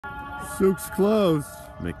Souk's closed.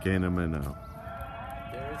 McKenna now.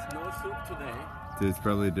 There is no souk today. It's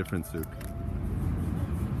probably a different souk.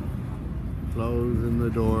 Closing the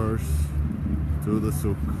doors to the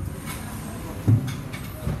souk.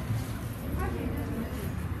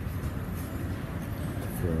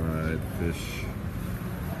 Fried fish.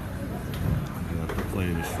 Got the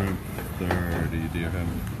plain shrimp, 30 dirham.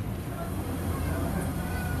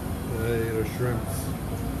 Plate of shrimps.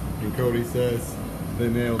 And Cody says they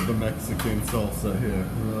nailed the Mexican salsa here.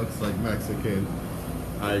 It looks like Mexican.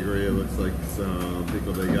 I agree, it looks like some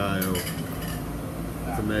pico de gallo,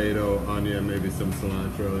 tomato, onion, maybe some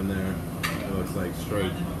cilantro in there. It looks like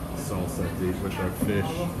straight salsa to eat with our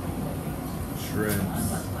fish,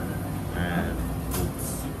 shrimps, and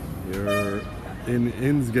fruits. Here in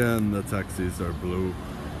Inzegane, the taxis are blue.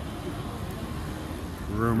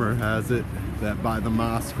 Rumor has it that by the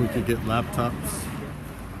mosque we could get laptops.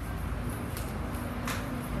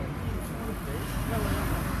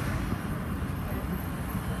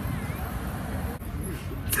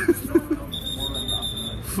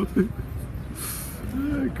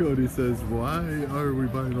 Cody says, why are we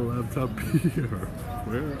buying a laptop here?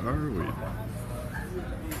 Where are we?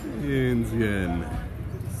 Inzegane.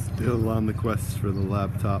 Still on the quest for the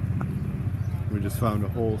laptop. We just found a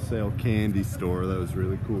wholesale candy store that was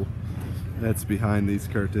really cool. That's behind these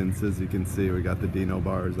curtains. As you can see, we got the Dino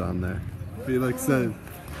bars on there. Felix said,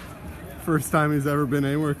 first time he's ever been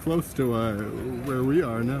anywhere close to where we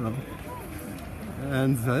are now.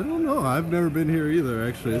 And I don't know, I've never been here either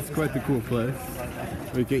actually. It's quite the cool place.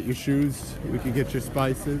 We get your shoes, we can get your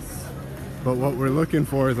spices. But what we're looking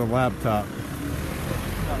for is a laptop.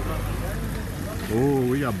 Oh,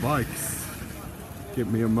 we got bikes. Get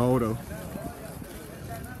me a moto.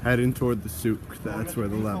 Heading toward the souk, that's where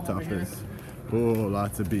the laptop is. Oh,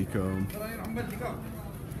 lots of pico.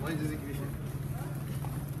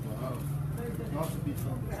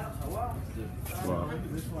 Wow.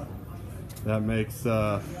 That makes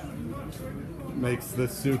the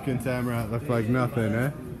souk in Tamraght look like nothing,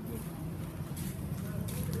 eh?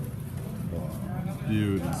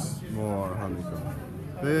 Beauties. More honeycomb.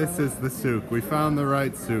 This is the souk. We found the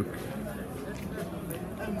right souk.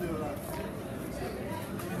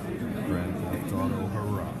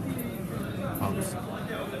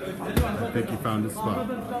 I think he found his spot.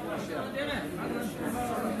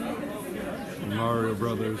 Mario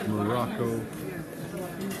Brothers, Morocco.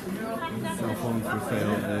 Cell phones for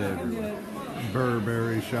sale everywhere.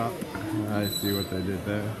 Burberry shop. I see what they did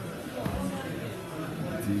there.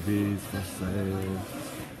 TVs for sale.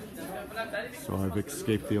 So I've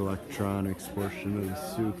escaped the electronics portion of the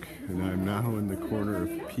souk, and I'm now in the corner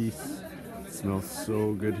of peace. It smells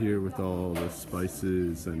so good here with all the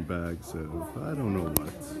spices and bags of I don't know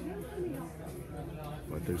what.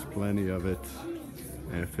 But there's plenty of it,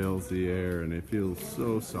 and it fills the air, and it feels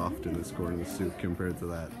so soft in this corner of the souk compared to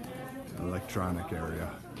that electronic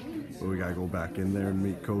area. But we gotta go back in there and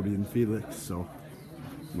meet Cody and Felix, so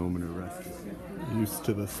moment of rest. Used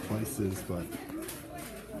to the spices, but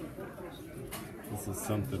this is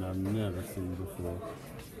something I've never seen before.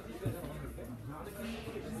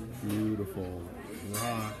 Beautiful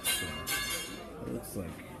rock sauce. It looks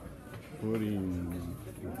like pudding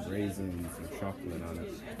with raisins and chocolate on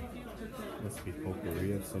it. Must be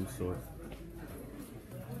potpourri of some sort.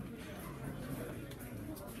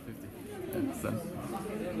 50 cents.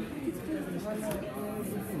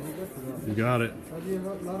 You got it.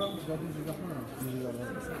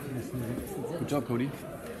 Good job, Cody.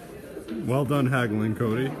 Well done haggling,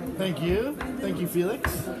 Cody. Thank you. Thank you,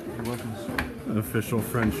 Felix. You're welcome. Official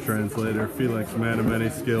French translator, Felix, man of many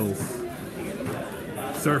skills.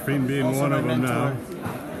 Surfing being also one of them now.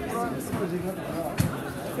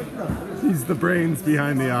 He's the brains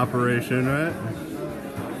behind the operation, right?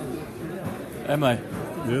 Am I?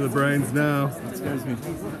 You're the brains now. That scares me.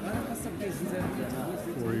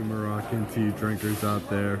 For you Moroccan tea drinkers out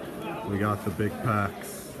there, we got the big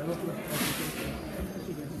packs.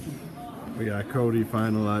 We got Cody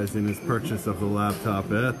finalizing his purchase of the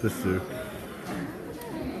laptop at the souk.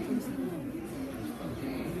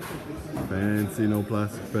 Fancy, no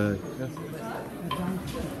plastic bag. Yes.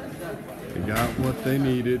 They got what they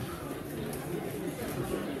needed.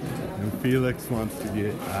 And Felix wants to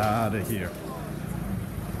get out of here.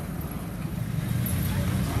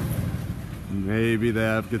 Maybe they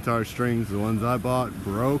have guitar strings. The ones I bought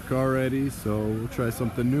broke already, so we'll try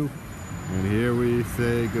something new. And here we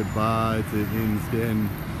say goodbye to Inzegane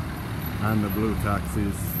and the blue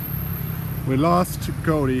taxis. We lost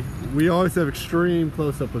Cody. We always have extreme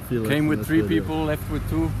close-up of Felix. Came with 3 people, left with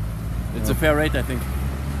 2. It's a fair rate, I think.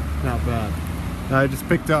 Not bad. I just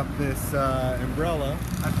picked up this umbrella.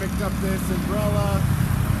 I picked up this umbrella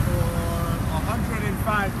for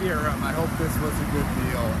 105 dirham. I hope this was a good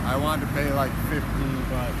deal. I wanted to pay like 50,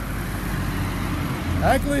 but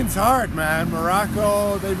haggling's hard, man.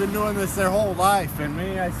 Morocco, they've been doing this their whole life, and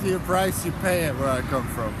me, I see a price, you pay it where I come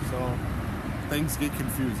from, so things get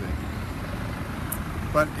confusing.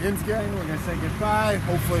 But Inzegane, we're gonna say goodbye.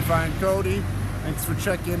 Hopefully find Cody. Thanks for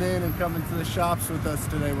checking in and coming to the shops with us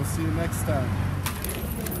today. We'll see you next time.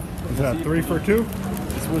 Is that 3 for 2?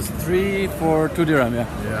 This was 3 for 2 dirham, yeah.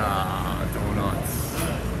 Yeah, donuts.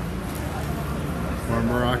 Or in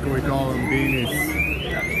Morocco, we call them beanies.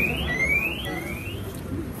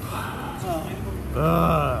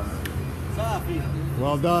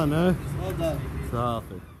 Well done, eh? Well done.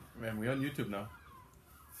 Safi. Man, we're on YouTube now.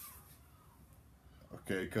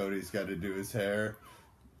 Okay, Cody's got to do his hair.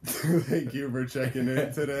 Thank you for checking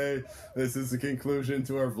in today. This is the conclusion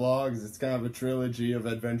to our vlogs. It's kind of a trilogy of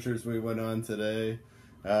adventures we went on today.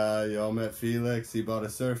 Y'all met Felix. He bought a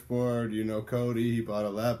surfboard. You know Cody. He bought a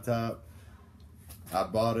laptop. I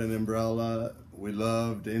bought an umbrella. We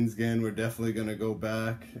loved Inzegane. We're definitely going to go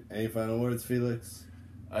back. Any final words, Felix?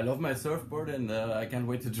 I love my surfboard and I can't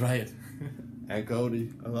wait to try it. And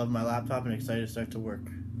Cody? I love my laptop and excited to start to work.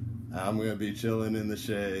 I'm going to be chilling in the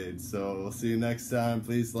shade. So we'll see you next time.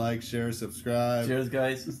 Please like, share, subscribe. Cheers,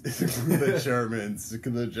 guys. The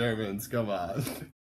Germans, come on.